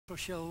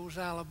Shoals,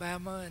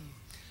 Alabama, and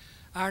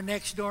our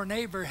next door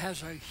neighbor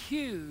has a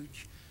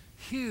huge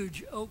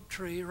oak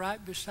tree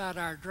right beside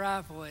our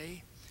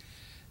driveway,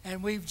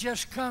 and we've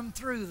just come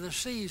through the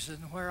season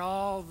where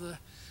all the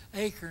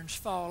acorns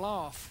fall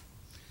off.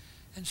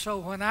 And so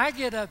when I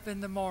get up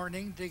in the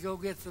morning to go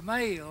get the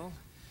mail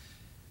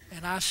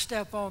and I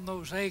step on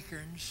those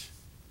acorns,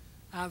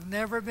 I've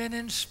never been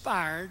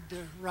inspired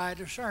to write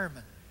a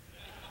sermon.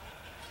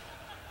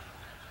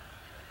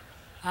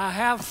 I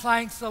have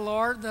thanked the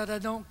Lord that I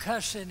don't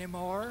cuss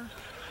anymore.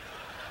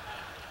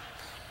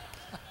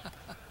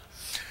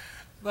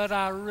 But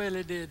I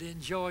really did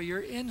enjoy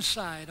your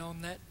insight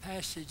on that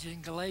passage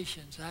in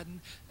Galatians. That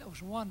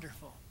was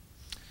wonderful.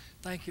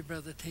 Thank you,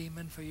 Brother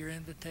Tiemann, for your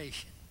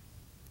invitation.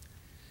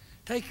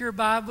 Take your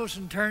Bibles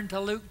and turn to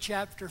Luke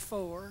chapter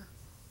 4.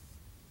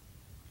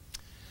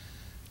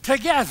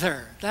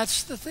 Together,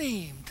 that's the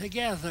theme,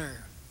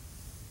 together.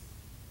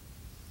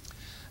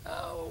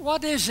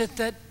 What is it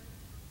that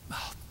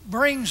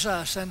brings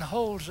us and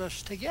holds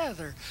us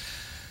together?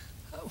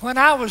 When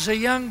I was a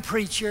young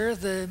preacher,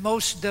 the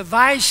most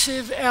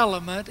divisive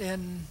element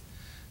in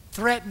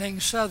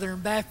threatening Southern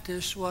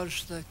Baptists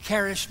was the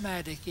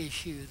charismatic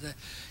issue. The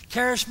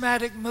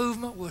charismatic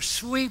movement was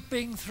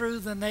sweeping through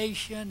the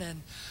nation,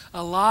 and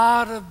a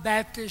lot of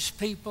Baptist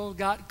people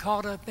got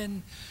caught up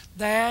in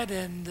that,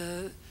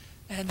 and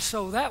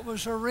so that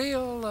was a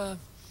real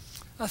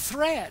a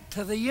threat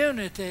to the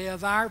unity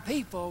of our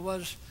people,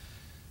 was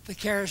the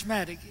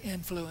charismatic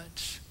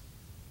influence.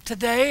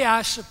 Today,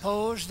 I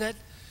suppose that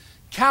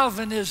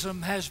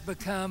Calvinism has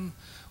become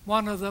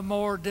one of the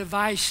more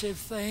divisive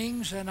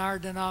things in our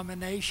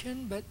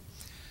denomination, but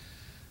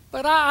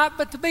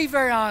to be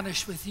very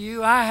honest with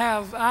you, I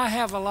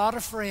have a lot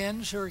of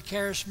friends who are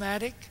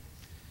charismatic,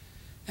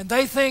 and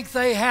they think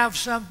they have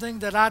something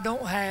that I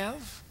don't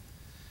have.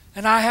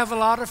 And I have a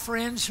lot of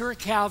friends who are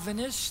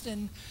Calvinists,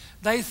 and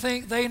they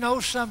think they know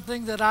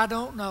something that I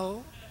don't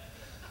know.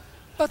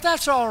 But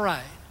that's all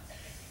right.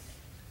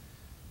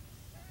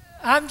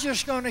 I'm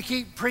just going to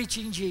keep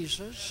preaching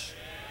Jesus,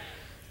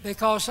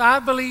 because I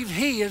believe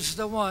He is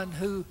the one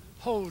who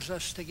holds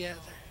us together.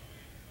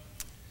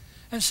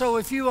 And so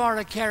if you are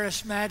a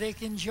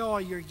charismatic, enjoy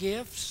your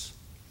gifts.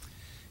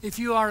 If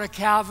you are a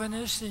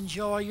Calvinist,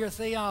 enjoy your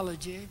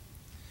theology.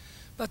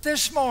 But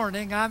this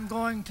morning, I'm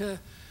going to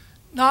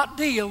not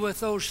deal with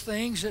those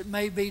things that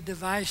may be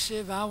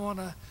divisive. I want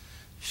to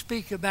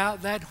speak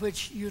about that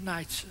which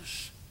unites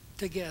us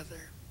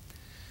together.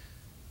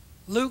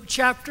 Luke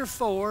chapter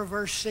 4,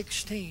 verse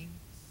 16.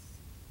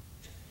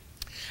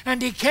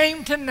 And he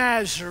came to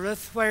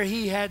Nazareth, where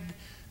he had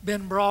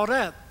been brought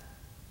up.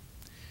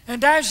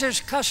 And as his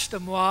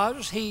custom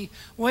was, he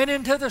went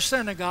into the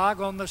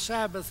synagogue on the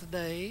Sabbath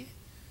day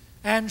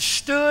and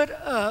stood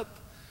up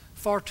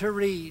for to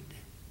read.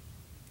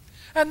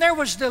 And there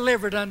was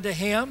delivered unto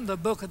him the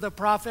book of the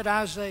prophet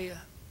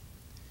Isaiah.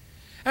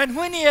 And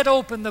when he had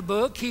opened the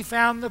book, he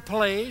found the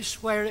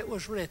place where it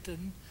was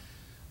written,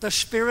 The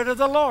Spirit of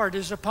the Lord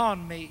is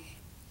upon me,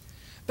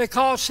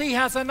 because He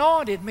hath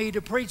anointed me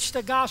to preach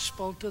the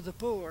gospel to the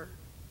poor.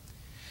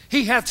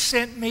 He hath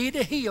sent me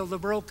to heal the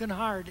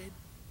brokenhearted,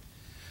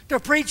 to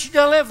preach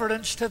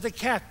deliverance to the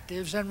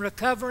captives and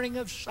recovering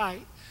of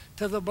sight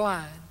to the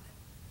blind,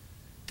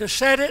 to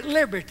set at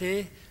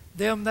liberty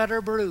them that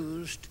are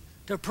bruised,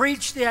 to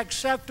preach the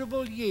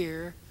acceptable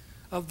year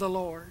of the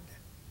Lord.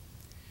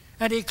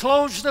 And he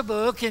closed the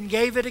book and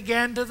gave it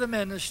again to the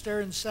minister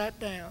and sat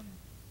down.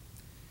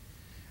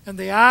 And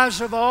the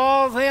eyes of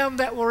all them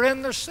that were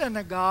in the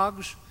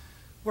synagogues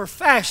were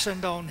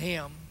fastened on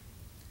him.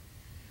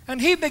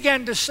 And he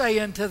began to say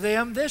unto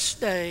them, This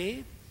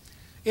day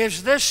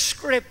is this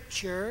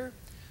scripture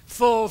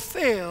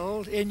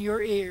fulfilled in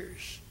your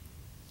ears.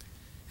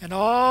 And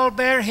all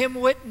bare him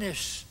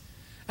witness,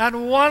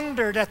 and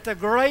wondered at the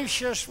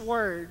gracious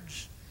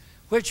words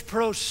which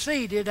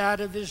proceeded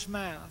out of his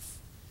mouth.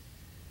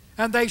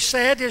 And they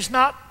said, Is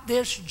not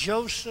this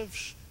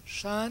Joseph's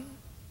son?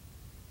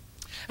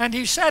 And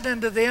he said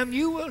unto them,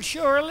 You will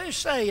surely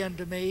say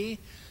unto me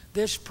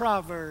this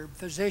proverb,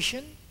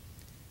 Physician,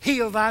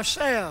 heal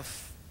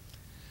thyself.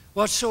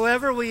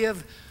 Whatsoever we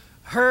have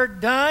heard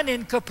done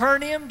in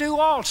Capernaum, do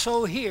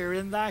also here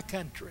in thy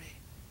country.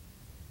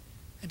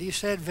 And he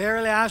said,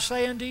 Verily I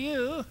say unto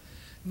you,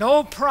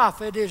 no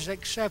prophet is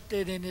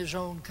accepted in his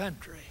own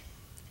country.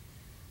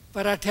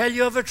 But I tell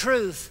you of a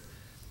truth,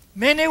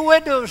 many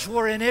widows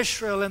were in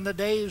Israel in the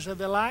days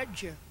of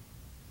Elijah,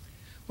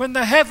 when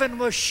the heaven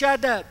was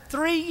shut up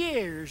 3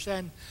 years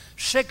and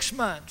 6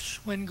 months,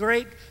 when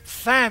great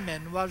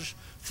famine was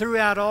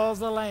throughout all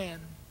the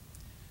land.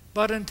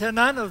 But unto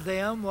none of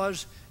them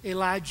was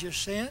Elijah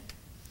sent,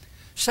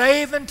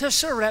 save unto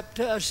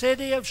Sarepta, a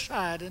city of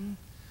Sidon,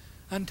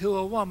 unto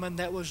a woman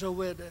that was a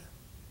widow.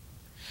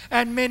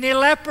 And many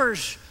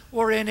lepers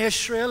were in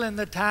Israel in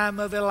the time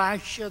of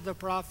Elisha the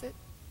prophet.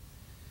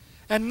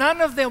 And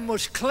none of them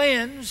was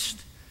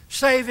cleansed,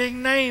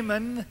 saving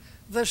Naaman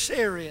the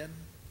Syrian.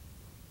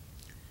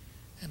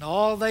 And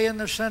all they in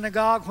the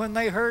synagogue, when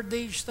they heard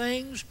these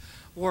things,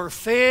 were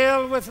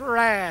filled with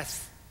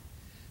wrath,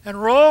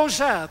 and rose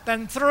up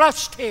and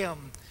thrust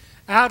him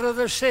out of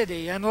the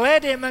city and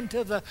led him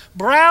into the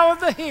brow of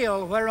the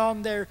hill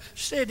whereon their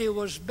city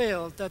was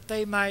built, that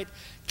they might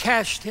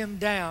cast him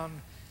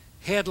down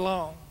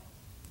headlong.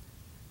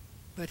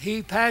 But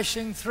he,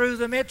 passing through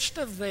the midst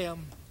of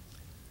them,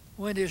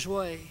 went his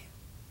way.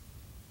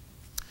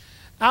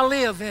 I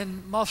live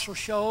in Muscle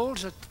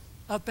Shoals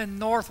up in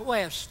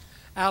northwest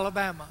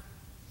Alabama.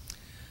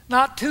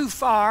 Not too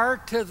far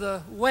to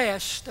the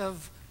west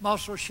of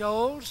Muscle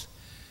Shoals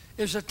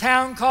is a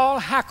town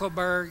called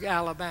Hackleburg,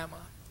 Alabama.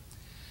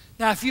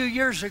 Now, a few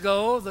years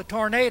ago, the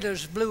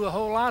tornadoes blew a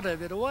whole lot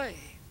of it away.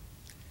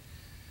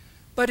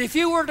 But if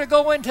you were to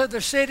go into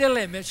the city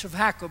limits of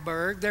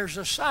Hackleburg, there's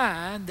a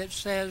sign that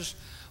says,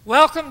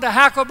 "Welcome to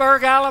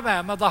Hackleburg,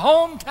 Alabama, the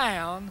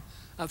hometown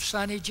of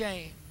Sonny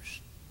James."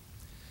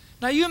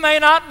 Now, you may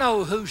not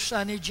know who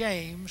Sonny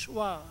James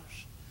was,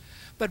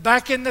 but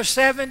back in the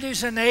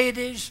 70s and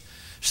 80s,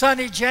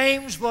 Sonny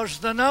James was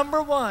the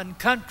 #1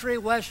 country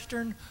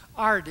western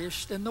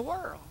artist in the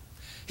world.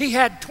 He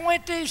had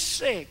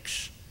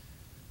 26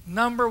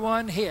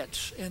 #1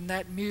 hits in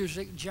that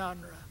music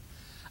genre.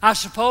 I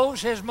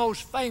suppose his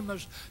most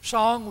famous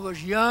song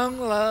was "Young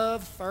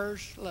Love,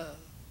 First Love."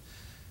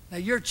 Now,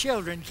 your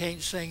children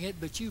can't sing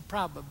it, but you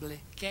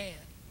probably can.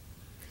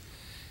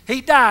 He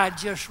died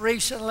just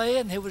recently,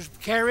 and he was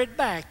carried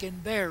back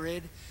and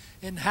buried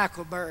in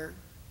Hackleburg.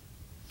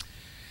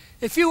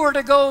 If you were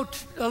to go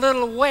a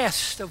little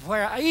east of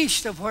where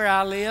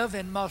I live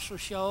in Muscle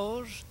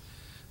Shoals,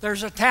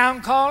 there's a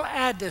town called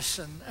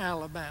Addison,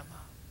 Alabama.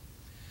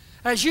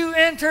 As you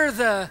enter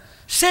the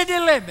city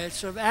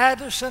limits of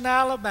Addison,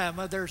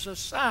 Alabama, there's a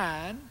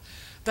sign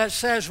that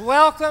says,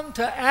 "Welcome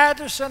to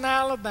Addison,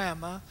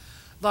 Alabama,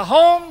 the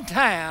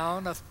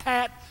hometown of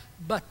Pat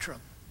Buttram."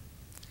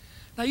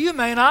 Now, you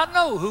may not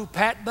know who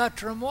Pat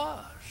Buttram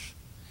was,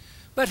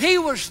 but he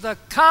was the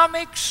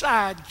comic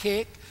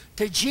sidekick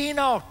to Gene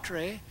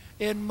Autry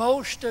in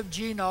most of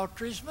Gene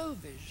Autry's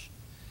movies.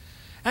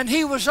 And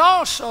he was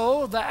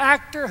also the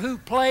actor who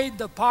played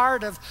the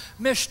part of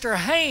Mr.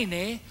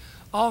 Haney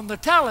on the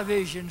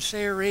television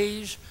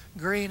series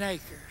Green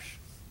Acres.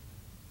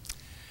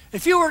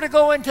 If you were to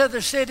go into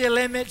the city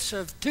limits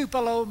of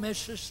Tupelo,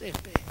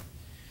 Mississippi,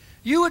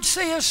 you would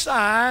see a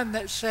sign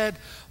that said,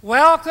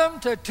 "Welcome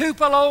to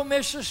Tupelo,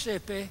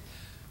 Mississippi,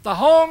 the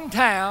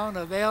hometown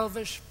of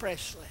Elvis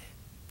Presley."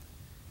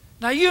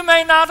 Now, you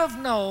may not have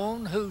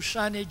known who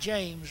Sonny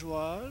James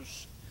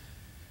was,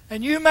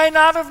 and you may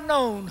not have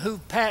known who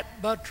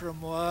Pat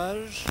Buttram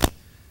was,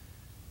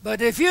 but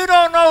if you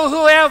don't know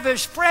who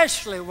Elvis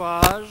Presley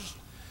was,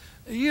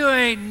 you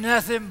ain't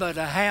nothing but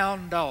a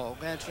hound dog.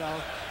 That's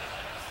all.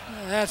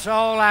 That's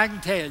all I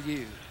can tell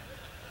you.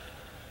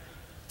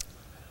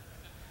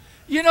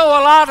 You know,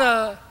 a lot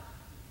of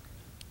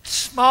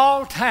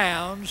small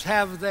towns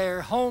have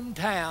their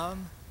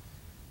hometown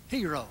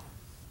hero.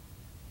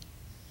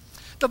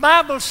 The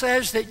Bible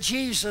says that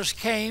Jesus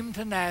came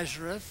to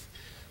Nazareth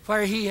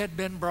where he had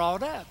been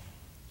brought up.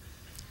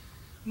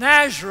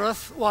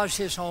 Nazareth was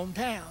his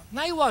hometown.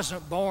 Now, he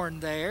wasn't born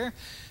there.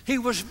 He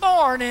was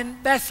born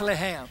in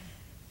Bethlehem.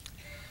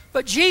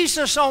 But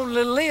Jesus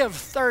only lived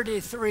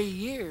 33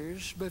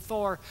 years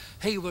before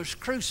he was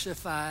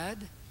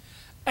crucified.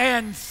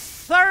 And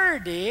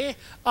 30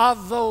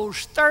 of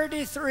those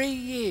 33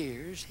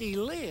 years he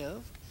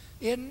lived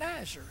in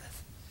Nazareth.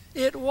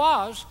 It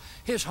was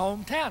his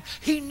hometown.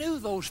 He knew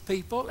those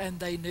people and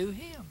they knew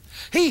him.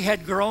 He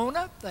had grown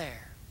up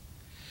there.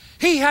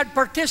 He had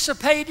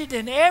participated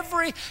in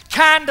every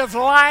kind of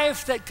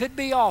life that could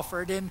be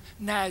offered in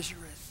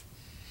Nazareth.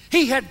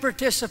 He had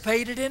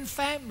participated in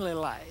family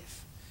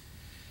life.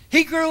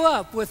 He grew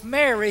up with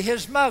Mary,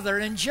 his mother,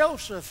 and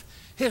Joseph,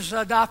 his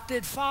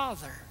adopted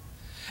father.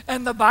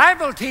 And the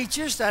Bible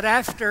teaches that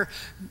after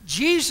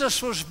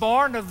Jesus was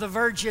born of the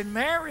Virgin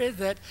Mary,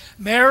 that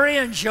Mary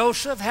and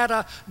Joseph had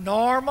a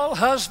normal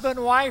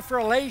husband-wife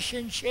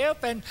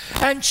relationship,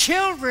 and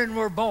children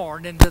were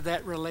born into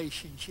that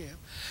relationship.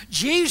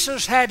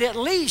 Jesus had at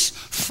least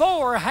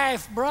 4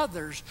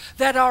 half-brothers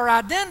that are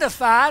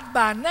identified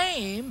by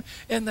name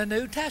in the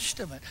New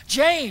Testament.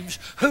 James,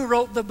 who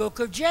wrote the book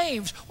of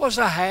James, was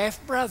a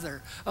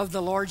half-brother of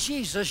the Lord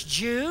Jesus.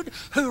 Jude,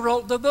 who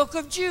wrote the book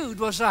of Jude,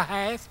 was a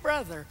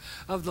half-brother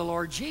of the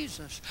Lord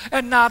Jesus.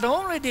 And not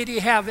only did he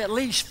have at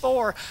least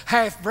 4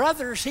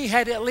 half-brothers, he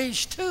had at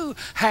least 2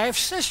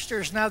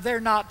 half-sisters. Now, they're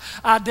not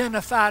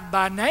identified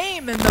by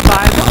name in the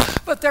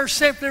Bible, but they're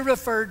simply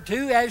referred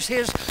to as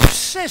his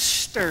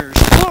sisters,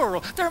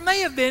 plural. There may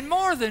have been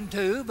more than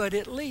 2, but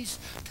at least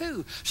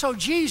 2. So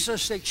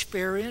Jesus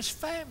experienced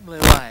family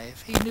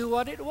life. He knew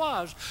what it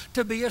was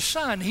to be a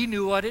son. He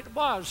knew what it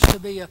was to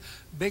be a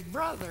big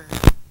brother.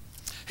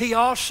 He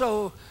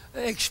also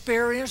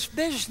experienced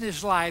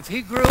business life.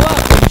 He grew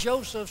up in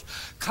Joseph's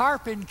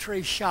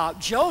carpentry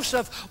shop.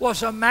 Joseph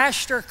was a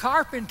master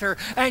carpenter,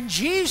 and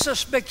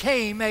Jesus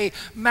became a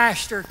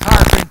master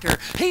carpenter.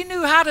 He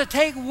knew how to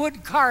take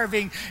wood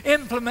carving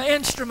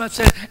instruments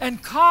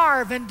and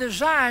carve and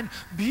design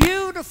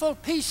beautiful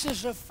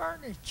pieces of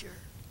furniture.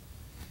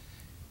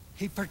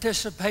 He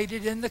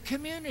participated in the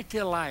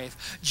community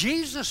life.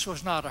 Jesus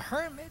was not a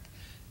hermit.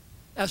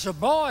 As a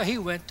boy, he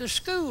went to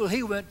school.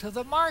 He went to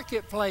the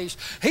marketplace.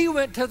 He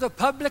went to the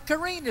public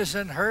arenas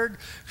and heard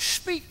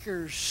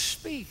speakers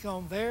speak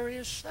on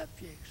various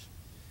subjects.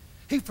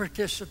 He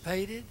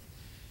participated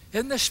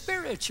in the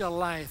spiritual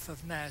life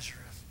of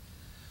Nazareth.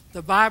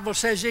 The Bible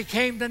says he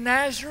came to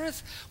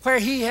Nazareth where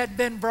he had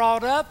been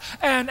brought up,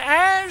 and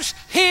as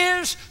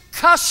his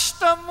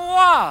custom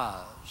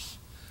was,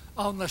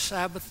 on the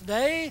Sabbath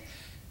day,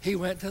 he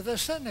went to the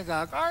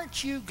synagogue.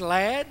 Aren't you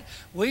glad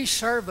we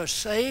serve a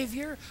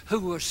Savior who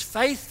was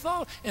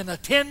faithful in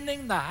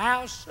attending the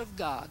house of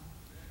God?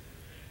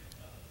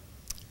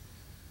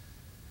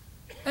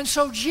 And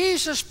so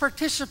Jesus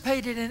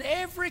participated in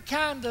every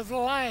kind of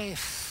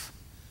life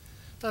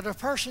that a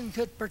person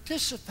could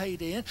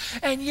participate in,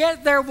 and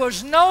yet there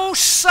was no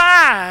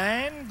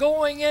sign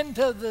going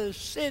into the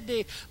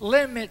city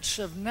limits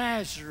of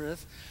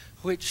Nazareth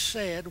which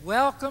said,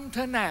 "Welcome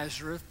to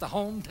Nazareth, the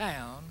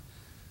hometown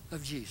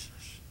of Jesus."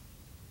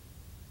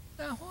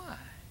 Now why?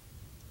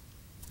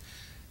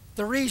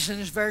 The reason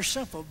is very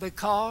simple.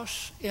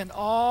 Because in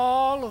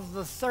all of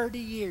the 30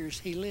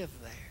 years he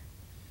lived there,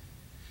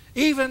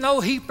 even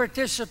though he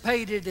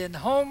participated in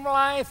home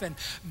life and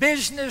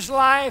business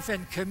life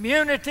and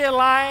community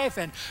life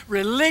and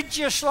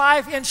religious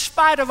life, in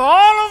spite of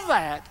all of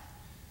that,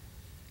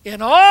 in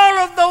all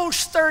of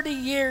those 30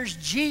 years,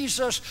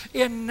 Jesus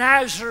in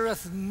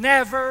Nazareth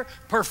never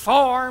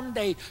performed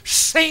a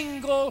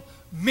single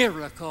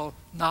miracle,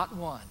 not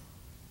one.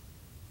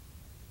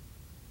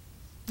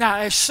 Now,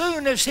 as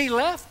soon as he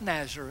left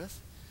Nazareth,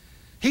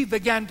 he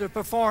began to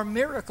perform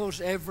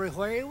miracles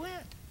everywhere he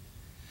went.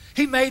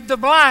 He made the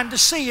blind to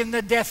see and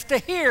the deaf to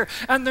hear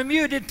and the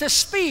muted to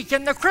speak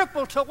and the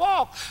crippled to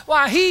walk.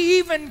 Why, he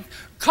even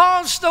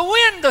caused the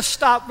wind to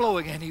stop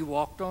blowing, and he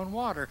walked on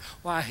water.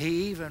 Why,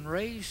 he even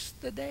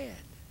raised the dead.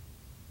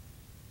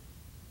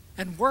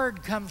 And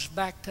word comes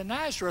back to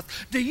Nazareth.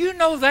 Do you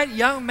know that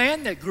young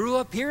man that grew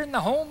up here in the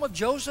home of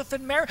Joseph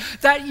and Mary?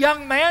 That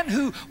young man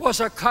who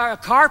was a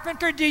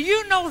carpenter? Do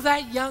you know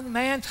that young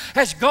man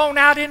has gone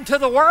out into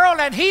the world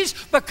and he's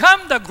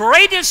become the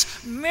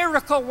greatest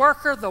miracle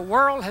worker the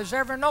world has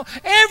ever known?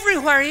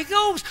 Everywhere he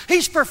goes,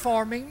 he's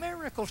performing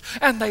miracles.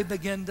 And they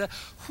begin to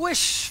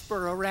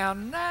whisper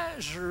around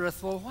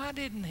Nazareth, well, why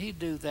didn't he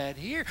do that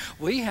here?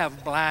 We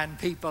have blind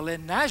people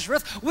in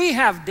Nazareth. We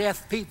have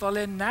deaf people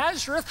in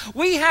Nazareth.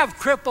 We have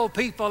crippled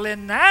people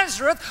in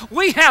Nazareth.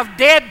 We have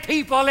dead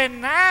people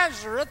in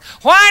Nazareth.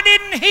 Why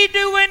didn't he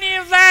do any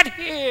of that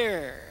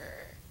here?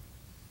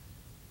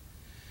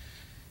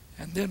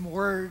 And then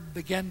word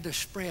began to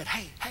spread.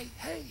 Hey,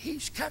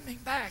 he's coming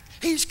back.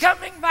 He's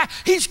coming back.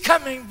 He's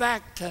coming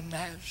back to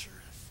Nazareth.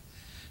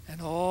 And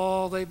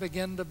they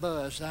begin to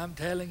buzz. I'm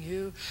telling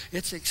you,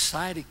 it's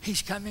exciting.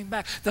 He's coming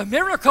back. The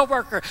miracle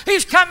worker,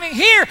 he's coming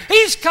here.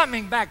 He's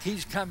coming back.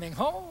 He's coming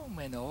home.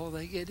 And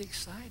they get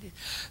excited.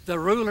 The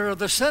ruler of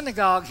the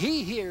synagogue,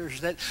 he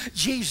hears that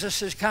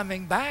Jesus is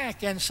coming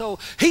back. And so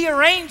he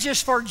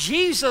arranges for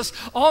Jesus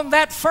on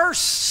that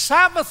first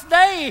Sabbath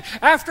day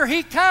after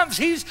he comes.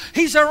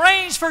 He's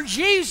arranged for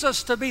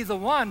Jesus to be the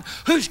one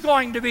who's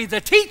going to be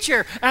the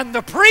teacher and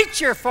the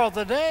preacher for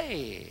the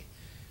day.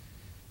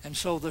 And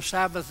so the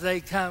Sabbath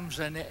day comes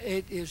and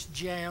it is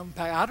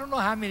jam-packed. I don't know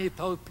how many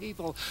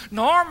people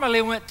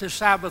normally went to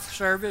Sabbath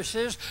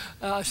services,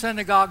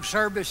 synagogue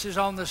services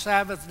on the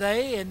Sabbath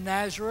day in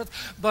Nazareth.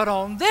 But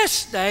on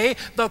this day,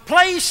 the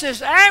place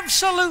is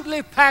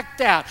absolutely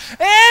packed out.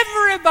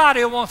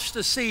 Everybody wants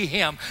to see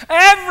him.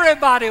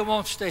 Everybody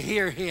wants to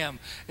hear him.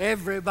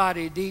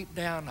 Everybody deep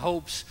down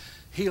hopes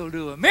he'll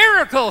do a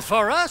miracle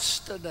for us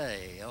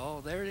today.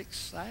 They're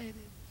excited.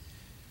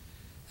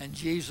 And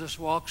Jesus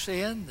walks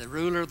in. The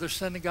ruler of the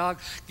synagogue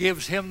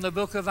gives him the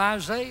book of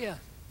Isaiah.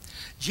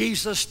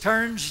 Jesus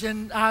turns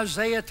in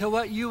Isaiah to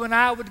what you and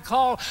I would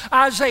call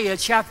Isaiah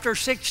chapter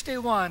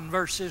 61,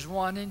 verses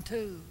 1 and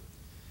 2.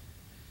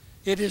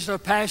 It is a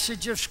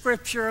passage of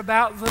Scripture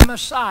about the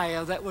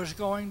Messiah that was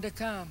going to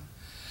come.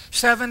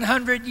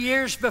 700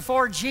 years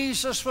before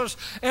Jesus was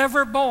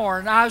ever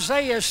born,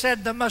 Isaiah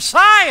said the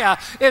Messiah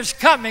is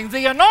coming,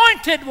 the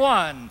anointed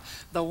one,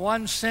 the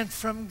one sent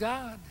from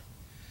God.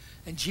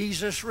 And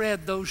Jesus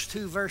read those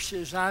two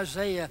verses,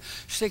 Isaiah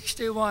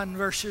 61,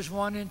 verses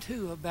 1 and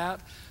 2,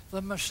 about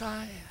the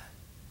Messiah.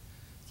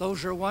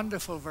 Those are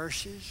wonderful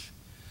verses.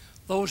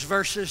 Those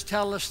verses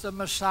tell us the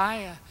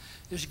Messiah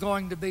is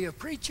going to be a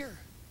preacher.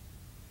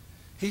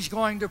 He's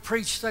going to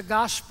preach the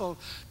gospel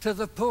to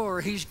the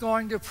poor. He's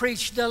going to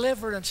preach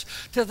deliverance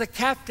to the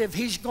captive.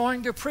 He's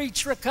going to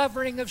preach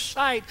recovering of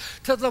sight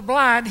to the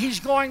blind. He's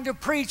going to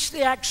preach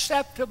the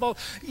acceptable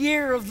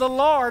year of the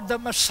Lord. The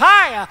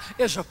Messiah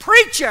is a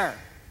preacher.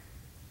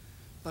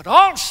 But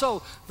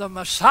also the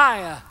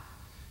Messiah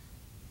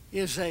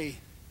is a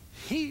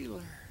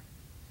healer.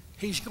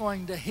 He's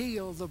going to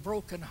heal the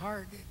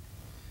brokenhearted.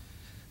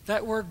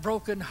 That word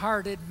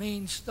brokenhearted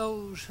means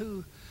those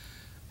who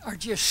are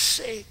just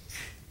sick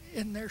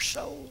in their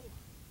soul.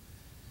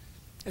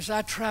 As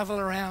I travel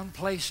around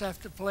place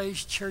after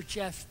place, church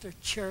after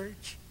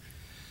church,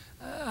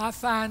 I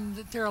find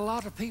that there are a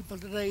lot of people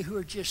today who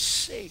are just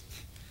sick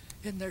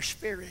in their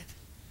spirit.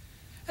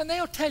 And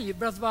they'll tell you,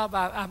 Brother Bob,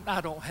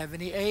 I don't have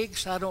any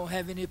aches, I don't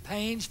have any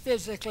pains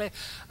physically.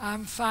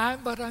 I'm fine,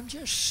 but I'm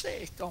just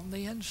sick on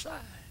the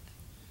inside.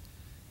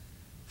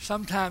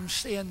 Sometimes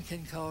sin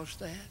can cause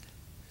that.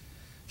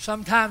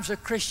 Sometimes a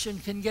Christian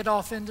can get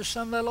off into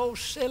some little old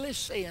silly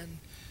sin.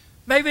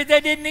 Maybe they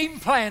didn't even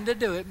plan to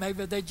do it.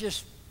 Maybe they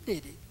just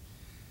did it.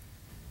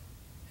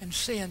 And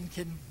sin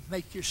can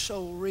make your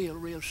soul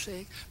real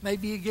sick.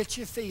 Maybe you get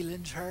your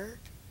feelings hurt.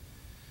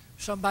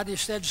 Somebody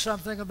said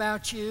something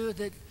about you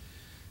that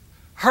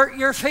hurt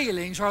your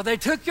feelings, or they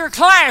took your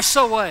class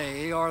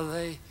away, or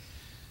they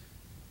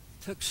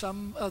took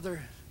some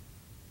other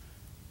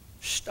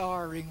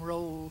starring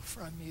role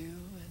from you,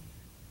 and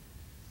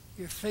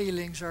your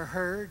feelings are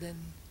hurt and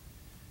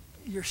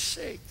you're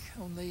sick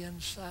on the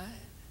inside.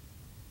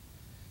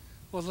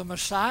 Well, the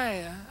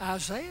Messiah,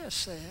 Isaiah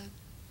said,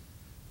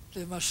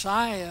 the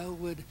Messiah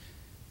would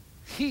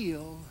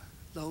heal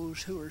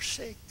those who are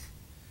sick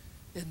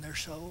in their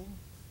soul.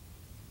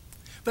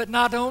 But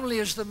not only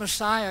is the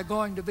Messiah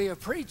going to be a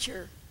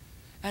preacher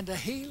and a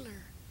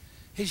healer,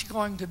 he's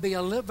going to be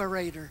a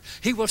liberator.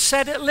 He will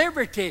set at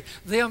liberty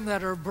them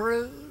that are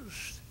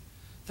bruised.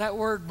 That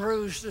word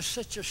bruised is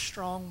such a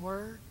strong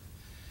word.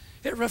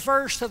 It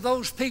refers to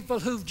those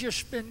people who've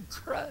just been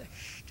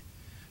crushed.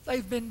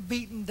 They've been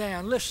beaten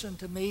down. Listen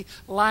to me,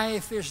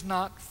 life is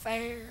not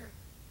fair.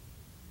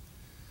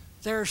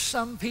 There are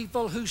some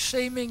people who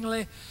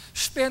seemingly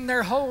spend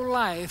their whole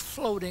life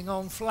floating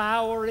on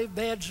flowery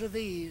beds of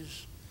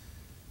ease.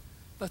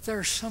 But there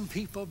are some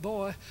people,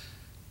 boy,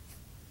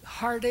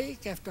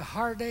 heartache after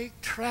heartache,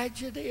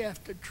 tragedy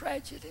after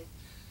tragedy.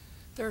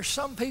 There are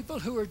some people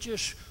who are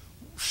just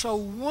so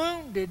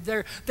wounded,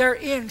 they're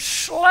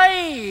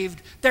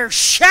enslaved, they're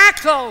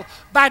shackled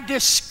by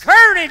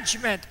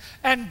discouragement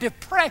and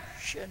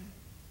depression.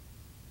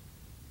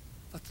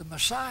 But the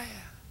Messiah,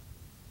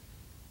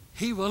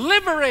 he will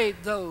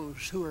liberate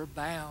those who are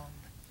bound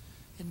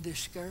in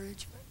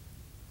discouragement.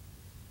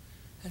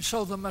 And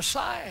so the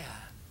Messiah,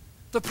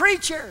 the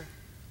preacher,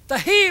 the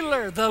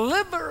healer, the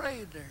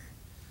liberator,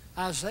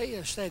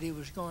 Isaiah said he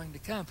was going to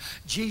come.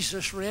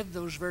 Jesus read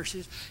those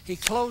verses. He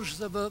closed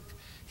the book.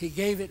 He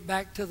gave it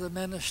back to the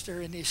minister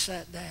and he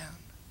sat down.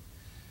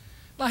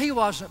 Now, he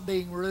wasn't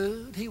being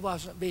rude. He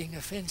wasn't being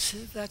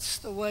offensive. That's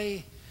the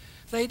way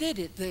they did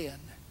it then.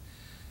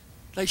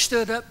 They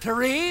stood up to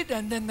read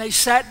and then they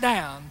sat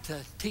down to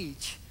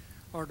teach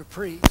or to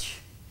preach.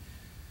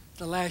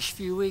 The last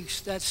few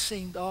weeks, that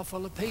seemed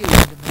awful appealing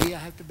to me, I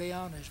have to be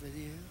honest with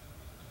you.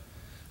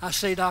 I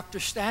see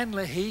Dr.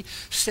 Stanley, he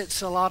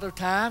sits a lot of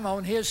time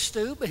on his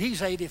stoop, but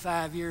he's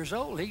 85 years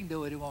old. He can do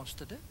what he wants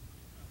to do.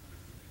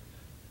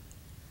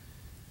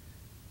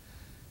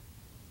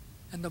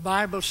 And the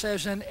Bible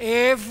says, and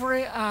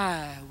every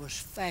eye was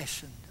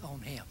fastened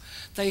on him.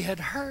 They had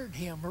heard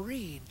him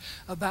read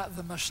about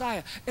the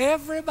Messiah.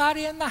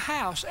 Everybody in the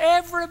house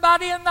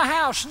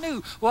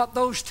knew what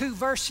those two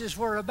verses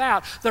were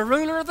about. The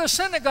ruler of the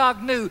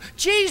synagogue knew.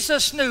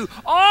 Jesus knew.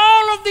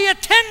 All of the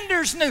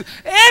attenders knew.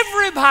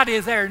 Everybody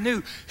there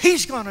knew.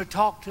 He's going to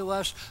talk to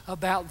us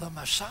about the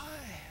Messiah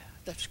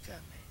that's coming.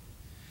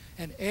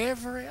 And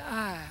every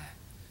eye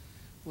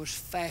was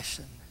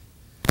fastened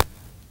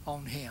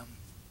on him.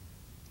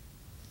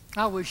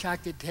 I wish I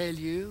could tell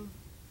you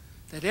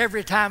that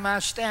every time I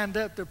stand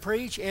up to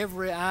preach,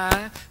 every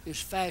eye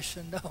is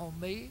fastened on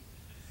me,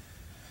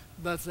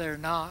 but they're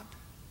not.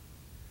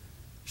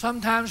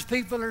 Sometimes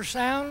people are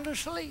sound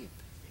asleep.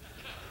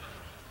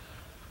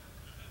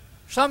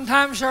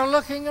 Sometimes they're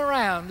looking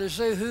around to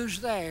see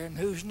who's there and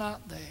who's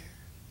not there.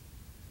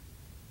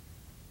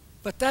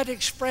 But that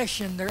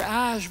expression, their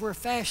eyes were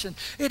fastened,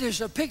 it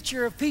is a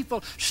picture of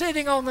people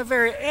sitting on the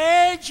very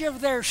edge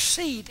of their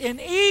seat in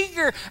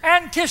eager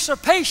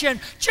anticipation,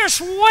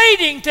 just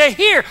waiting to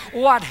hear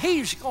what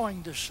he's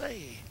going to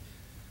say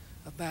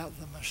about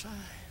the Messiah.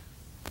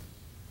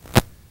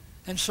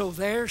 And so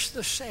there's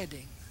the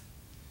setting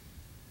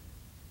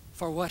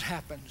for what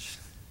happens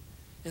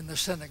in the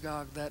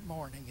synagogue that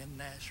morning in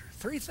Nazareth.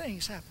 Three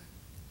things happen.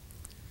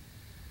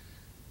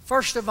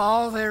 First of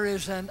all, there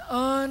is an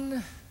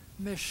unmistakable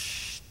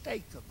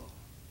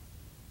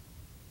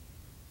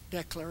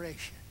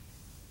declaration.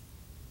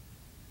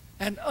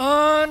 An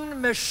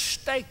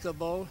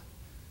unmistakable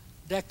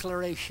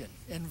declaration.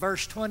 In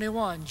verse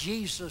 21,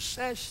 Jesus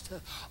says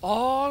to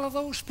all of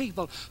those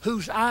people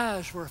whose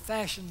eyes were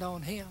fastened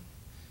on him,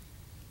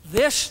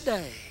 this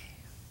day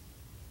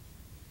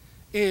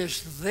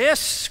is this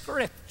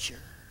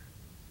scripture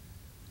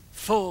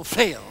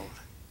fulfilled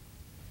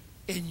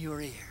in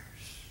your ears.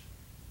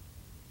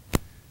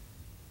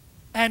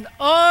 An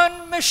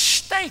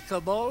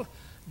unmistakable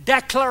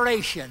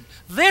declaration.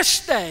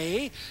 This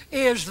day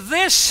is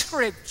this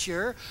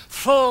scripture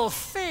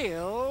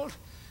fulfilled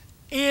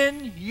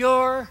in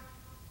your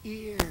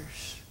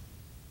ears.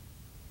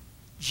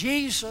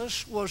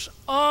 Jesus was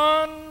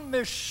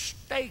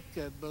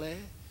unmistakably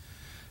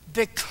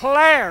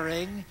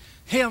declaring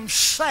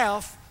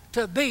himself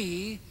to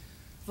be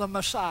the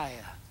Messiah.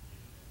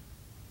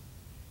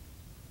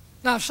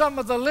 Now, some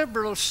of the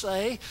liberals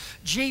say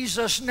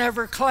Jesus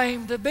never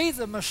claimed to be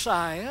the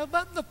Messiah,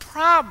 but the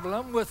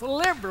problem with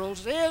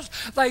liberals is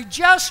they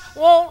just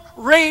won't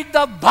read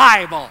the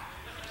Bible.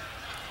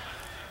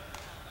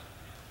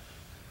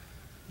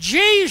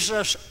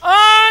 Jesus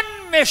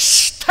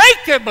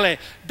unmistakably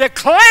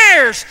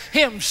declares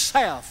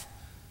himself,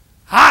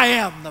 I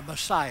am the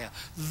Messiah.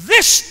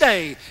 This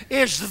day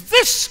is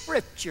this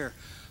scripture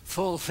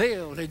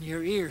fulfilled in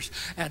your ears.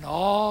 And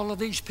all of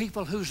these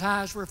people whose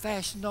eyes were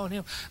fastened on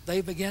him,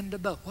 they began to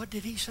bow. What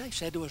did he say?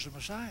 Said it was the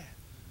Messiah.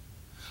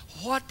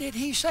 What did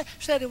he say?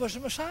 Said it was the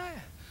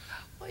Messiah.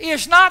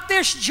 Is not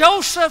this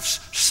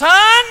Joseph's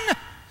son?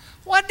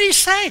 What did he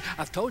say?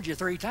 I've told you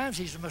 3 times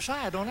he's the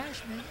Messiah. Don't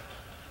ask me.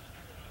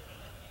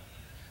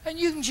 And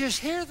you can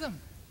just hear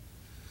them.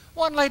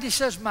 One lady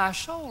says, my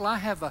soul, I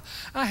have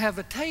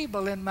a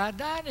table in my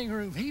dining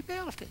room. He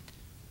built it.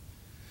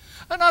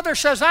 Another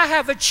says, I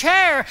have a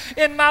chair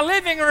in my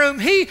living room.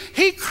 He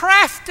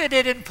crafted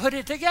it and put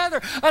it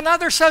together.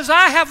 Another says,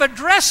 I have a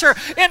dresser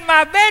in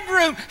my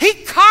bedroom.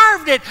 He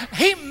carved it.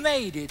 He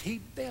made it. He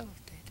built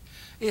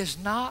it. Is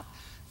not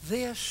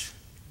this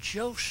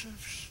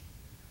Joseph's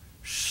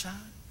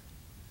son?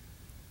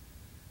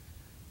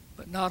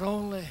 But not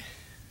only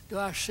do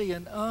I see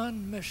an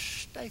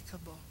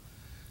unmistakable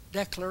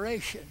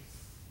declaration,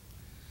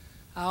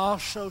 I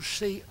also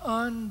see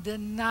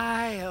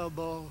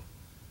undeniable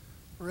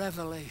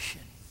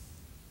revelation.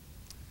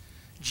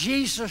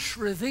 Jesus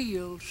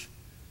reveals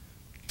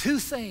 2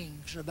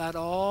 things about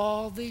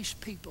all these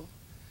people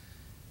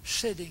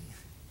sitting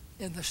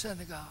in the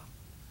synagogue.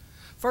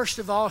 First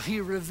of all,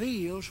 he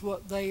reveals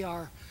what they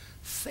are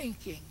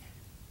thinking.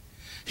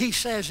 He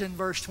says in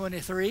verse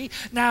 23,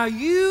 now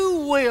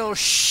you will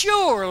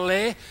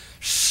surely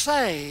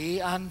say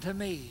unto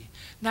me.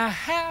 Now,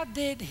 how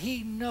did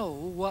he know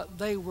what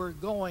they were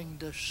going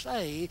to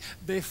say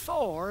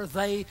before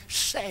they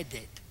said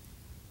it?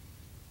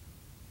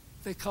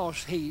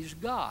 Because he's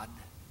God.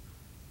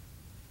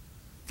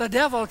 The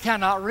devil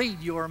cannot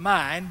read your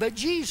mind, but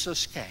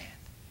Jesus can.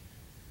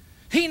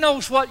 He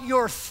knows what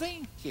you're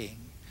thinking.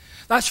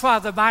 That's why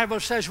the Bible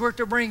says we're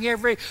to bring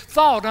every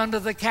thought under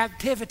the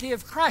captivity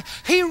of Christ.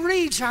 He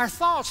reads our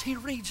thoughts. He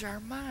reads our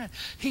mind.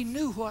 He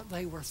knew what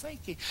they were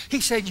thinking. He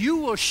said, you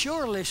will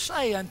surely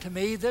say unto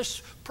me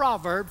this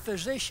proverb,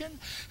 physician,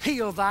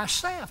 heal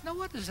thyself. Now,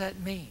 what does that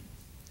mean?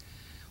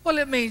 Well,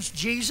 it means,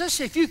 Jesus,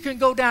 if you can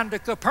go down to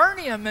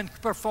Capernaum and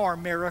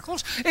perform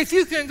miracles, if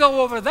you can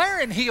go over there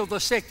and heal the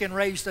sick and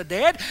raise the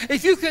dead,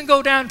 if you can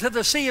go down to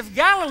the Sea of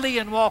Galilee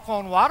and walk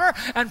on water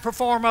and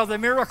perform other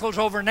miracles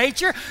over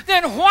nature,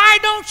 then why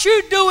don't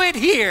you do it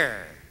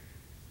here?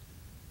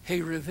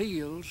 He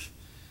reveals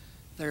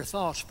their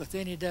thoughts, but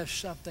then he does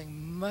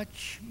something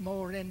much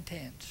more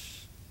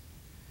intense.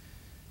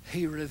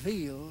 He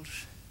reveals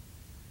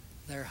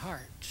their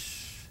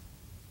hearts.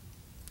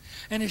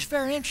 And it's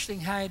very interesting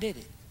how he did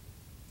it.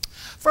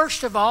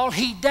 First of all,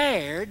 he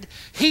dared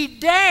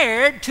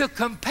to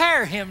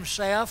compare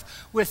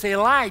himself with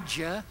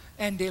Elijah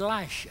and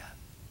Elisha.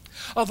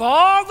 Of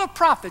all the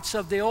prophets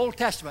of the Old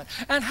Testament,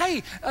 and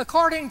hey,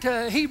 according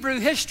to Hebrew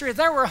history,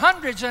 there were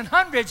hundreds and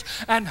hundreds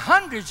and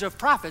hundreds of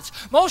prophets.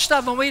 Most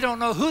of them we don't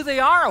know who they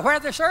are or where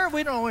they serve.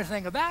 We don't know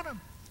anything about them.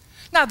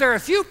 Now, there are a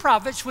few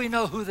prophets we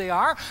know who they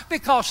are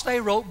because they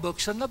wrote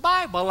books in the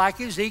Bible,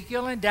 like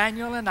Ezekiel and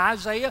Daniel and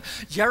Isaiah,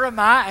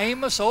 Jeremiah,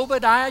 Amos,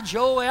 Obadiah,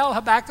 Joel,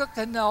 Habakkuk,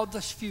 and all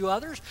this few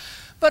others.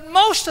 But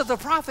most of the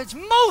prophets,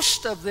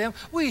 most of them,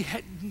 we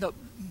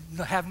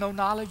have no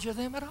knowledge of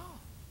them at all.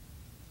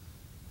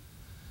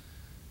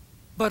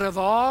 But of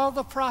all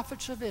the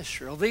prophets of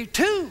Israel, the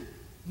 2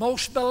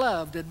 most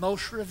beloved and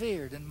most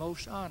revered and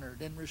most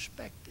honored and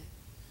respected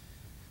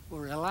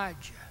were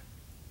Elijah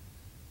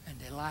and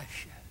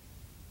Elisha.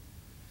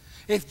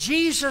 If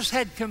Jesus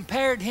had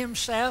compared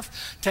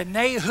himself to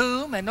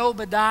Nahum and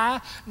Obadiah,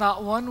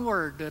 not one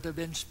word would have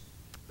been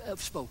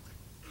spoken.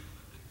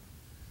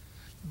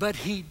 But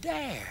he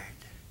dared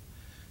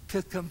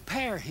to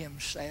compare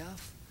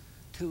himself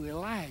to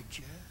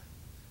Elijah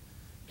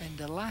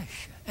and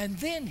Elisha. And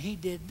then he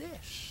did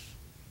this.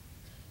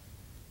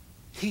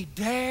 He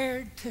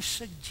dared to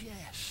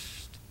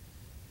suggest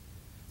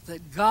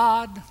that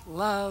God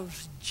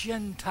loves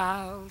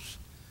Gentiles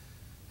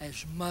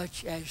as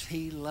much as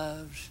he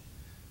loves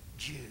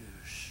Jews.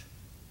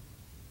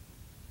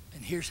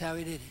 And here's how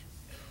he did it.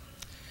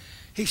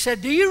 He said,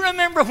 do you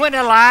remember when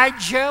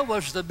Elijah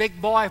was the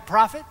big boy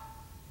prophet?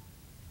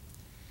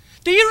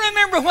 Do you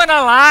remember when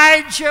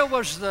Elijah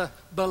was the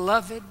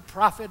beloved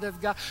prophet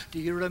of God? Do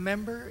you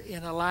remember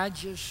in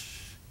Elijah's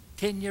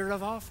tenure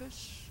of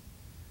office?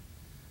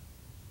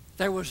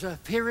 There was a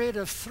period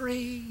of 3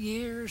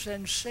 years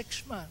and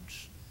 6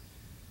 months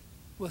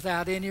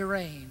without any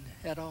rain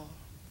at all.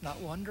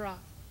 Not one drop.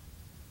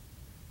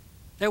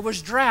 There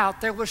was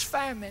drought, there was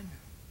famine,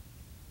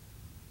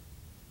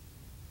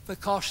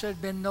 because there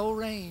had been no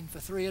rain for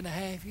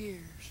 3.5 years.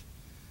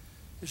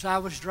 As I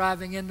was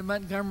driving into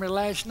Montgomery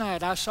last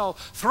night, I saw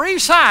 3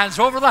 signs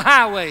over the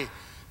highway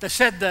that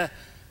said the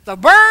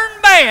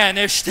burn ban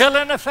is still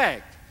in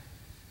effect,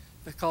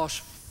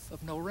 because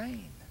of no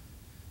rain.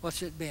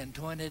 What's it been,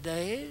 20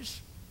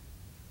 days?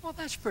 Well,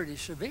 that's pretty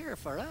severe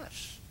for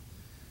us.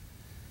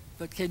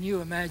 But can you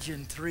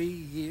imagine 3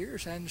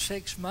 years and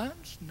 6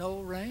 months, no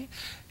rain?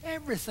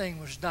 Everything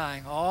was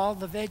dying. All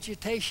the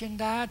vegetation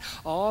died,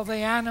 all the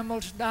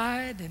animals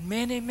died, and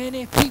many,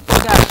 many people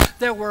died.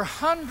 There were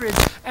hundreds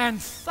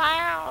and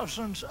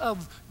thousands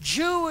of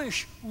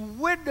Jewish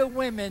widow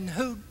women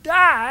who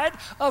died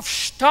of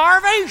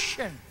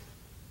starvation.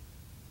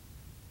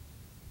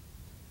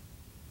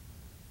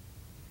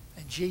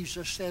 And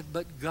Jesus said,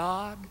 but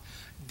God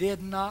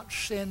did not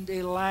send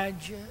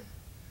Elijah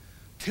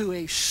to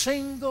a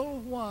single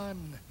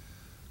one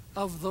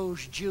of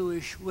those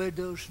Jewish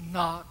widows,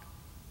 not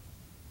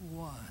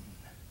one.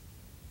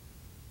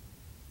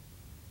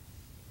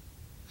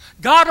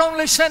 God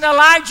only sent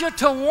Elijah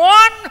to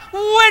one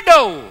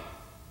widow.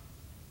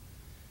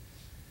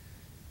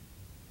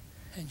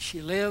 And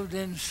she lived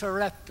in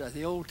Sarepta.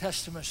 The Old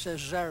Testament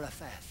says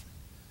Zarephath,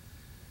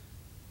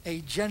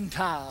 a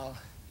Gentile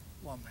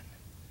woman.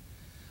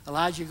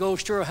 Elijah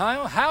goes to her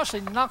house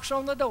and knocks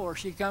on the door.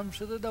 She comes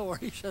to the door.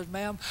 He says,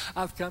 ma'am,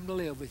 I've come to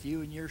live with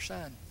you and your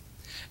son.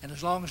 And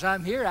as long as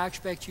I'm here, I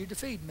expect you to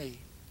feed me.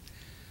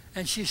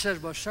 And she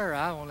says, well, sir,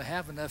 I only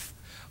have enough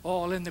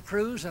oil in the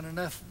cruse and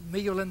enough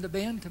meal in the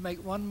bin to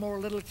make one more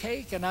little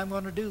cake, and I'm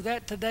going to do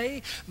that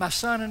today. My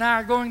son and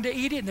I are going to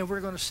eat it, and then we're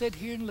going to sit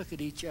here and look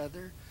at each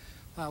other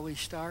while we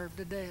starve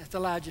to death.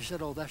 Elijah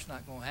said, oh, that's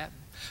not going to happen.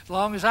 As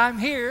long as I'm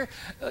here,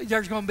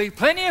 there's going to be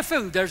plenty of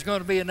food. There's going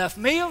to be enough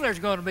meal. There's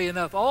going to be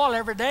enough oil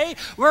every day.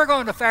 We're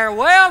going to fare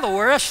well.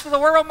 The rest of the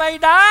world may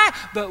die,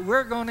 but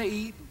we're going to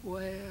eat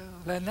well.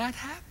 And that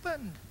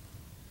happened.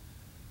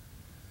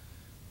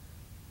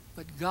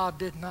 But God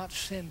did not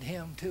send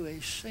him to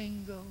a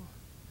single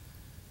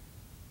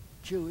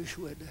Jewish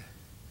widow.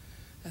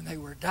 And they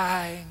were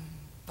dying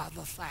by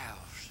the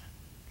thousands.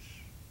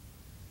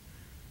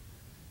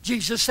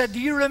 Jesus said, do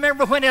you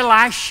remember when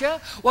Elisha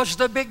was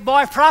the big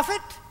boy prophet?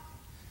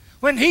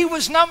 When he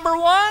was number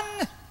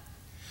one?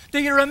 Do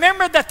you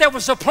remember that there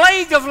was a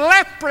plague of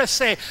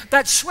leprosy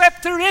that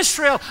swept through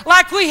Israel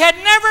like we had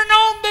never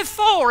known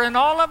before in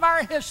all of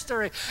our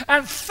history?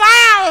 And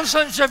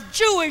thousands of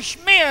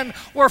Jewish men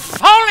were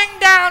falling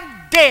down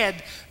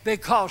dead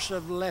because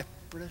of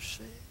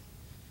leprosy.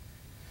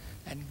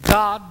 And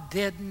God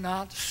did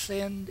not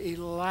send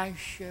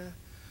Elisha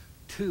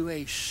to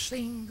a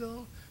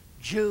single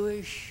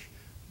Jewish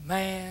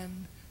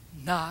man,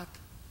 not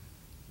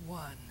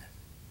one.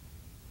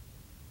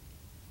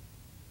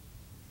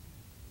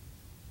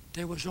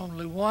 There was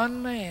only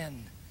one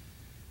man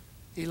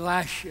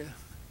Elisha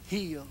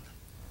healed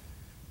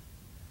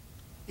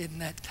in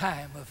that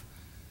time of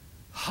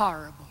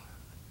horrible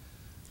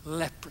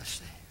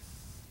leprosy.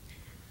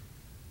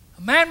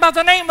 A man by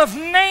the name of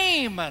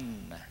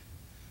Naaman,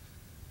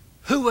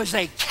 who was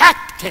a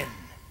captain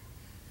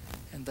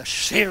in the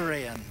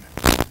Syrian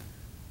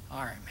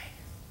army.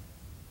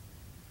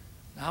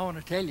 Now, I want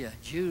to tell you,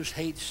 Jews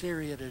hate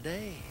Syria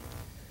today,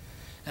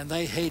 and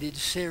they hated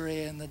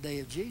Syria in the day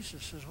of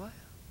Jesus as well.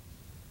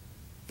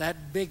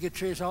 That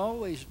bigotry has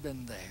always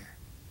been there.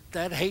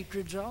 That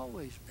hatred's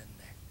always been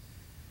there.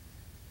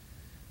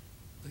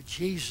 But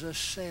Jesus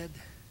said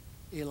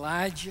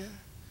Elijah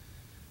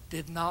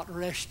did not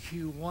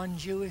rescue one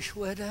Jewish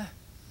widow.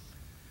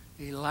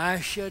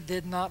 Elisha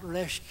did not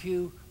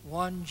rescue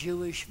one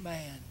Jewish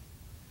man.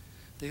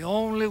 The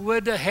only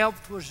widow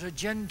helped was a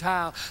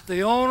Gentile.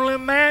 The only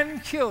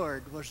man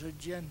cured was a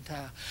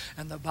Gentile.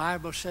 And the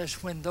Bible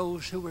says when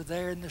those who were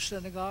there in the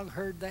synagogue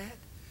heard that,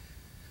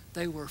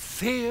 they were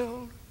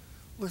filled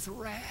with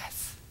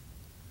wrath.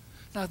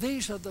 Now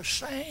these are the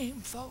same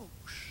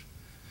folks.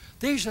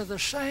 These are the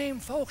same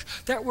folks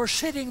that were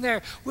sitting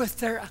there with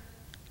their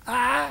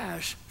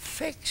eyes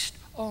fixed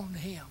on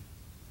him.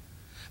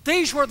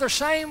 These were the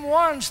same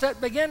ones that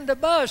began to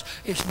buzz.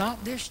 Is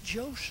not this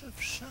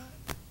Joseph's son?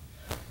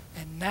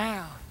 And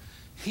now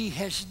he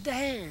has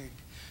dared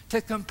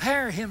to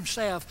compare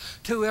himself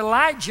to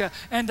Elijah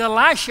and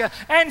Elisha,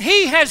 and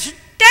he has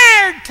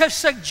dared to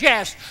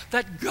suggest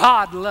that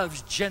God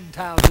loves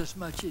Gentiles as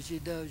much as he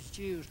does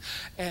Jews.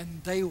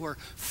 And they were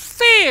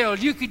filled.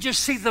 You could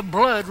just see the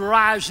blood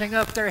rising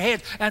up their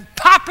heads and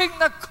popping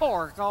the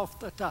cork off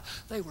the top.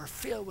 They were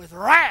filled with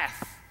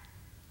wrath.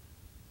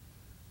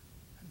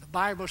 The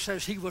Bible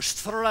says he was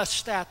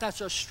thrust out. That's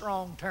a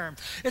strong term.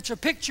 It's a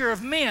picture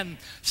of men,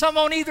 some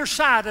on either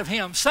side of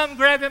him. Some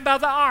grab him by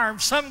the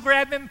arms, some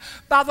grab him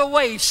by the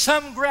waist,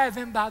 some grab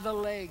him by the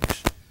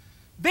legs.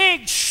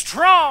 Big,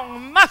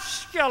 strong,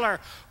 muscular,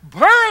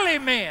 burly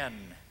men.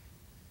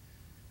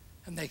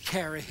 And they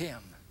carry him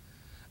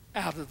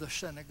out of the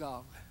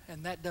synagogue.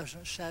 And that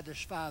doesn't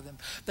satisfy them.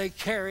 They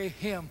carry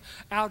him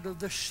out of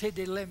the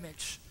city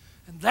limits.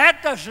 And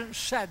that doesn't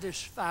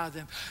satisfy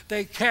them.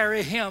 They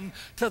carry him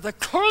to the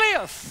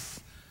cliff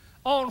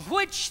on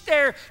which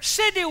their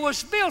city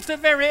was built, the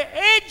very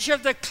edge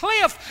of the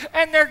cliff,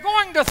 and they're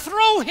going to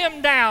throw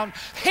him down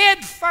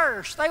head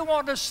first. They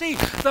want to see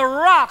the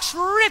rocks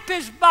rip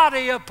his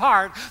body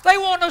apart. They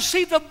want to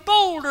see the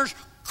boulders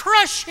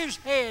crush his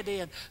head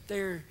in.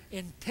 Their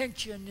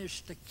intention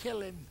is to kill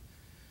him.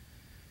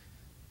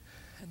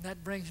 And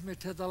that brings me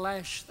to the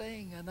last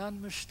thing, an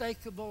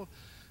unmistakable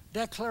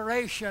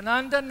declaration,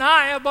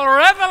 undeniable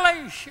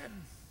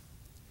revelation,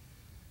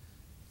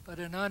 but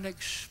an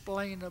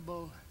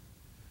unexplainable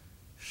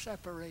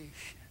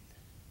separation.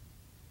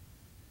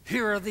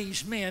 Here are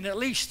these men, at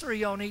least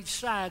 3 on each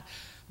side,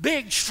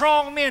 big,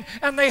 strong men,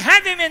 and they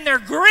have him in their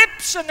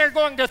grips, and they're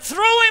going to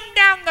throw him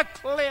down the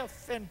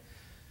cliff. And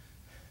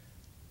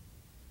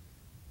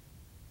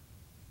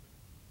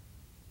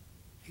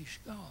he's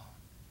gone.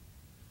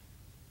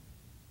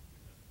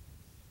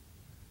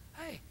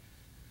 Hey,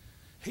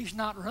 he's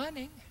not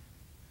running.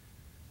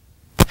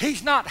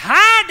 He's not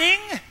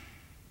hiding.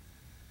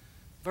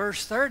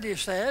 Verse 30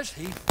 says,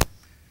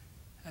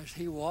 as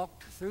he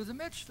walked through the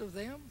midst of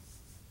them,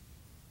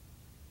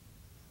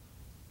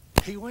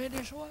 he went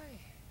his way.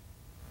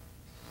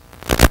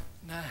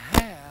 Now,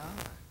 how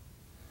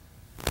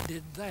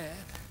did that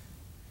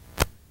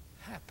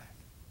happen?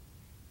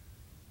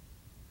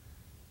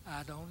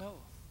 I don't know.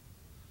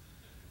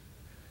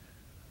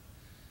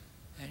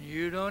 And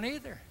you don't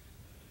either.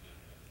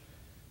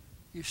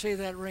 You see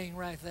that ring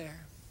right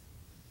there?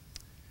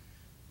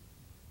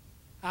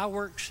 I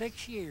worked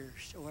 6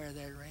 years to wear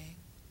that ring.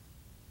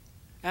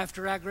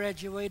 After I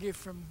graduated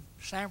from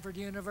Samford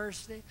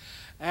University,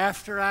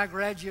 after I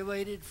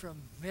graduated from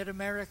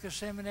Mid-America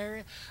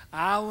Seminary,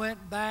 I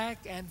went back,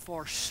 and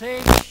for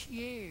 6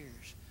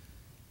 years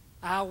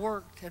I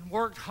worked and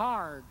worked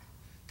hard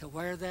to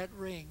wear that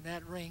ring.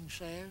 That ring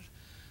says,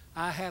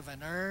 I have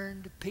an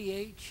earned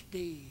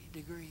PhD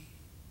degree.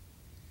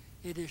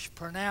 It is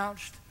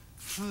pronounced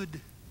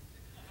food.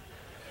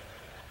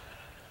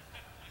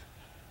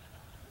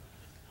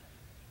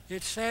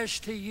 It says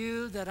to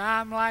you that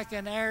I'm like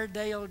an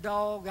Airedale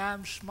dog.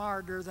 I'm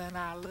smarter than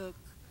I look.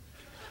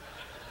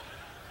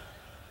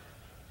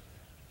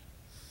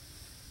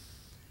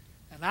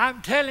 And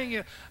I'm telling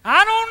you,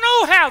 I don't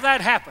know how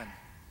that happened.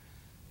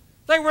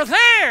 They were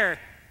there.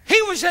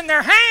 He was in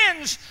their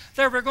hands.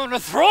 They were going to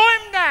throw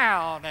him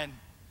down. And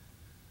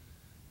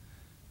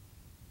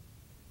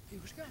he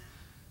was gone.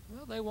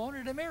 Well, they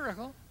wanted a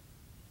miracle.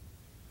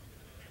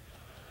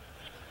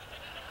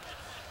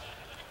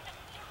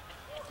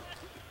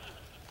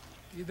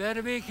 You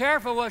better be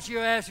careful what you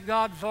ask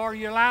God for.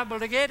 You're liable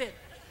to get it.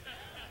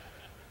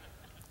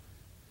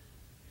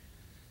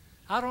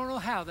 I don't know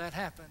how that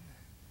happened,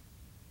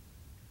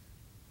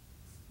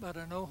 but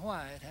I know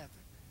why it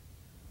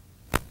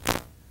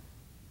happened.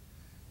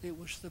 It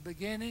was the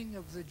beginning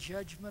of the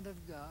judgment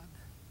of God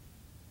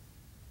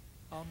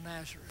on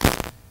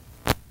Nazareth.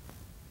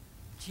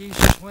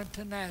 Jesus went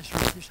to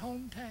Nazareth, his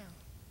hometown,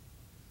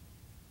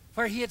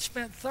 where he had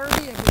spent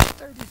 30 of his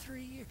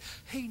 33 years.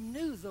 He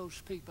knew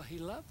those people. He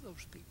loved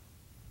those people.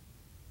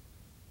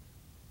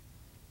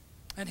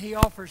 And he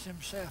offers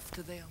himself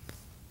to them.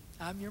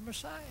 I'm your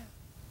Messiah.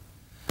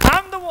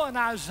 I'm the one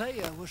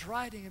Isaiah was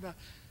writing about.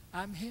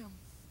 I'm him.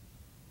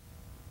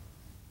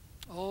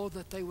 Oh,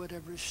 that they would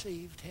have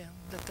received him,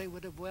 that they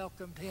would have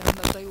welcomed him,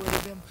 that they would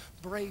have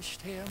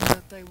embraced him,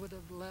 that they would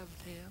have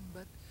loved him,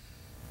 but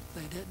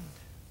they didn't.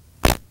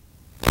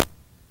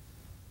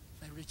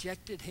 They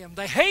rejected him.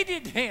 They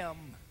hated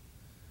him.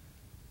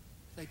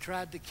 They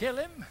tried to kill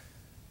him.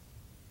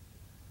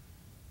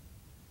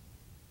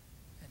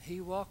 And he,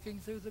 walking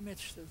through the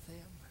midst of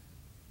them,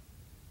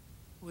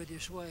 went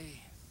his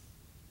way.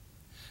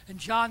 And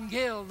John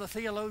Gill, the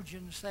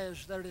theologian,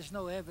 says there is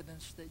no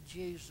evidence that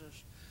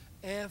Jesus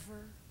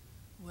ever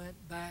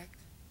went back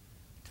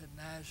to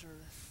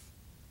Nazareth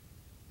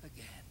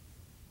again.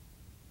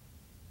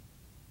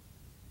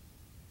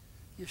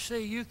 You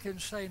see, you can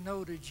say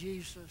no to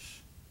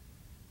Jesus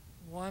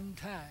one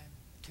time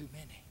too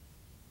many.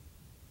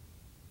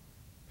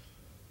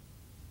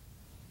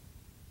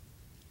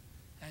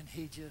 And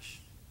he just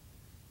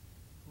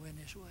went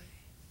his way.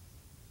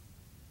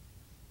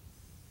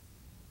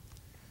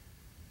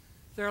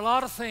 There are a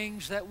lot of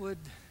things that would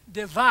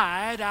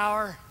divide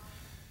our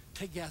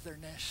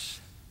togetherness.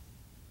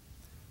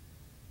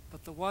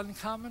 But the one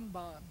common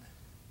bond,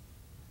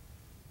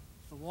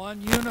 the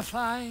one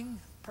unifying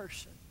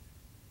person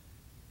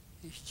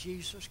is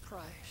Jesus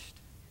Christ.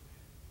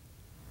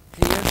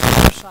 He is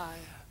the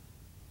Messiah.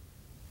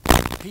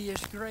 He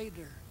is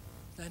greater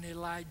than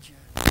Elijah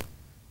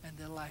and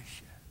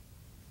Elisha.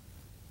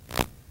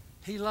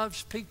 He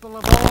loves people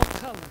of all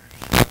colors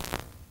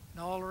and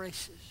all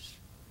races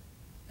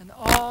and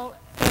all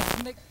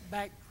ethnic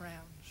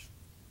backgrounds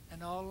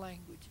and all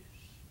languages.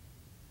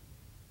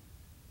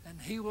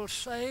 And he will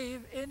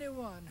save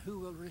anyone who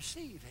will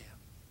receive him.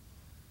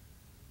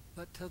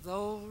 But to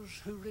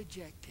those who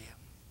reject him,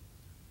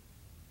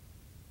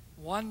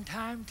 one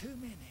time too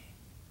many,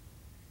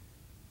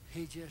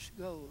 he just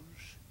goes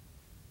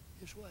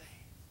his way.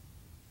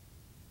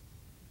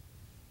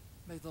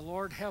 May the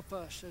Lord help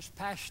us as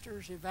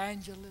pastors,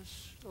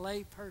 evangelists,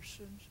 lay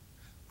persons,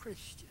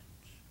 Christians,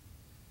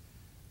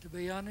 to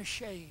be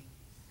unashamed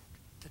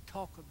to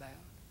talk about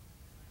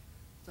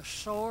the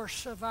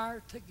source of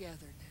our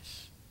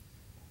togetherness,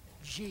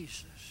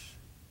 Jesus